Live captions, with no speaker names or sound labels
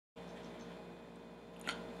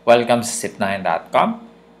Welcome sa zip9.com.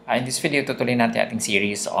 In this video, tutuloy natin ating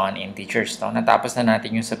series on integers. No? Natapos na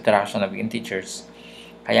natin yung subtraction of integers.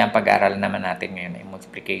 Kaya ang pag-aaral naman natin ngayon ay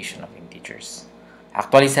multiplication of integers.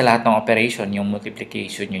 Actually, sa lahat ng operation, yung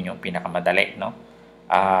multiplication yun yung pinakamadali. No?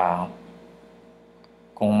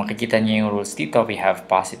 Kung makikita niyo yung rules dito, we have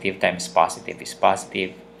positive times positive is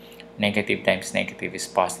positive. Negative times negative is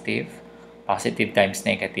positive. Positive times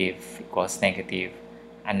negative equals negative.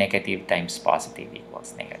 And negative times positive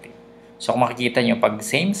equals negative. So, kung makikita nyo, pag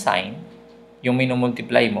same sign, yung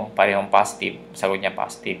minumultiply mo, parehong positive, sagot niya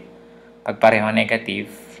positive. Pag parehong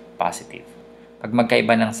negative, positive. Pag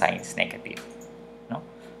magkaiba ng signs, negative. No?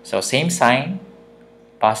 So, same sign,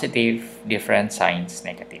 positive, different signs,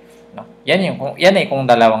 negative. No? Yan ay kung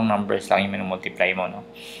dalawang numbers lang yung minumultiply mo. No?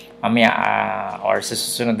 Mamaya, or sa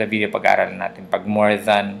susunod na video, pag-aaralan natin, pag more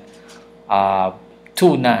than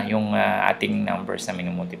 2 na yung ating numbers na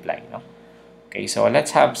minumultiply. No? Okay, so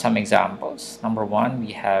let's have some examples. Number 1,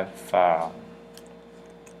 we have,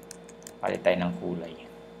 palit tayo ng kulay.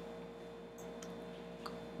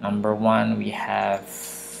 Number 1, we have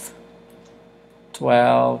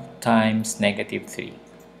 12 times negative 3.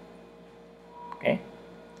 Okay,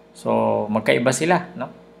 so magkaiba sila. No?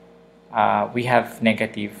 We have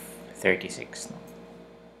negative 36. No?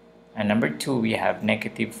 And number 2, we have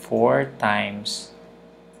negative 4 times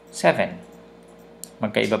 7.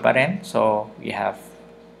 Magkaiba pa rin. So, we have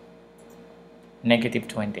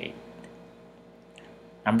negative 28.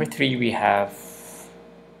 Number 3, we have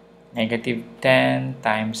negative 10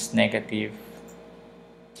 times negative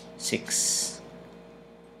 6.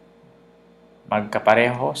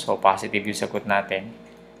 Magkapareho. So, positive yung sagot natin.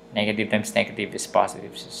 Negative times negative is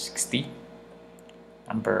positive. So, 60.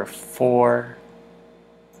 Number 4,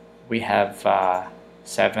 we have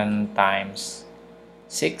 7 times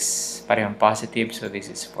 6, parehong positive, so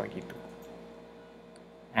this is 42.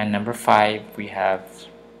 And number 5, we have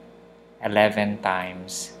 11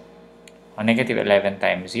 times, or negative 11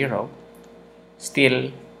 times 0.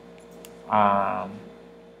 Still, of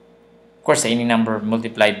course, any number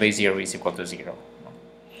multiplied by 0 is equal to 0.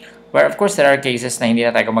 Where, of course, there are cases na hindi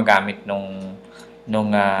na tayo magamit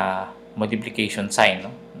nung multiplication sign,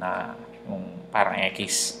 no? Na yung parang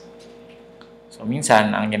X. So,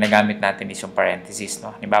 minsan, ang ginagamit natin is yung parenthesis,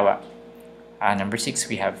 no? Halimbawa, number 6,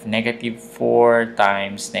 we have negative 4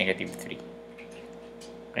 times negative 3.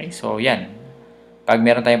 Okay, so yan. Pag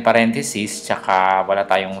meron tayong parenthesis, tsaka wala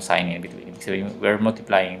tayong sign in between. So, we're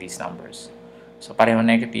multiplying these numbers. So, pareho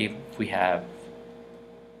negative, we have,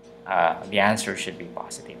 the answer should be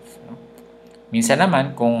positive. No? Minsan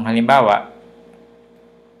naman, kung halimbawa,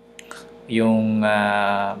 yung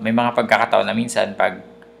may mga pagkakataon na minsan, pag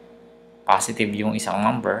positive yung isang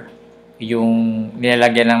number, yung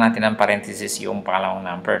nilalagyan lang natin ng parenthesis yung pangalawang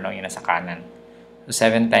number, no? Yung nasa kanan. So,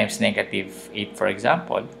 7 times negative 8, for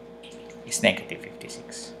example, is negative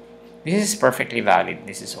 56. This is perfectly valid.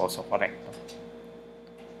 This is also correct. No?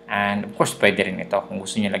 And, of course, pwede rin ito. Kung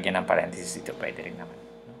gusto nyo lagyan ng parenthesis dito, pwede rin naman.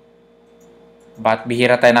 No? But,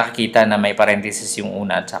 bihira tayo nakakita na may parenthesis yung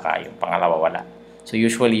una at saka yung pangalawa wala. So,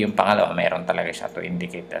 usually, yung pangalawa, mayroon talaga siya to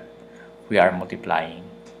indicate that we are multiplying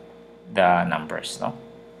the numbers, no?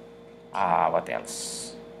 What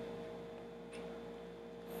else?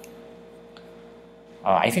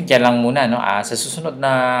 I think yan lang muna, no? Sa susunod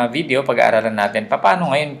na video, pag-aaralan natin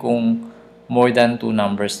paano ngayon kung more than 2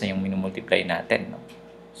 numbers na yung minumultiply natin, no?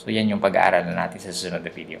 So, yan yung pag-aaralan natin sa susunod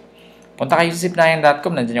na video. Punta kayo sa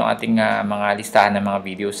zip9.com, nandiyan yung ating mga listahan ng mga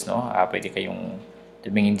videos, no? Pwede kayong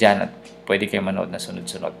tumingin dyan at pwede kayong manood na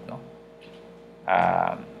sunod-sunod, no?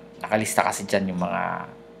 Nakalista kasi dyan yung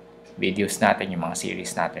mga videos natin, yung mga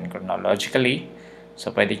series natin chronologically. So,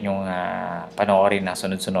 pwede nyo panoorin na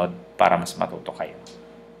sunod-sunod para mas matuto kayo.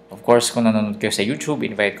 Of course, kung nanonood kayo sa YouTube,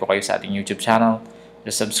 invite ko kayo sa ating YouTube channel.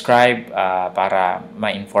 Just subscribe para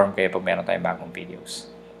ma-inform kayo pag meron tayong bagong videos.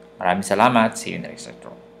 Maraming salamat. See you in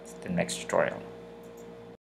the next tutorial.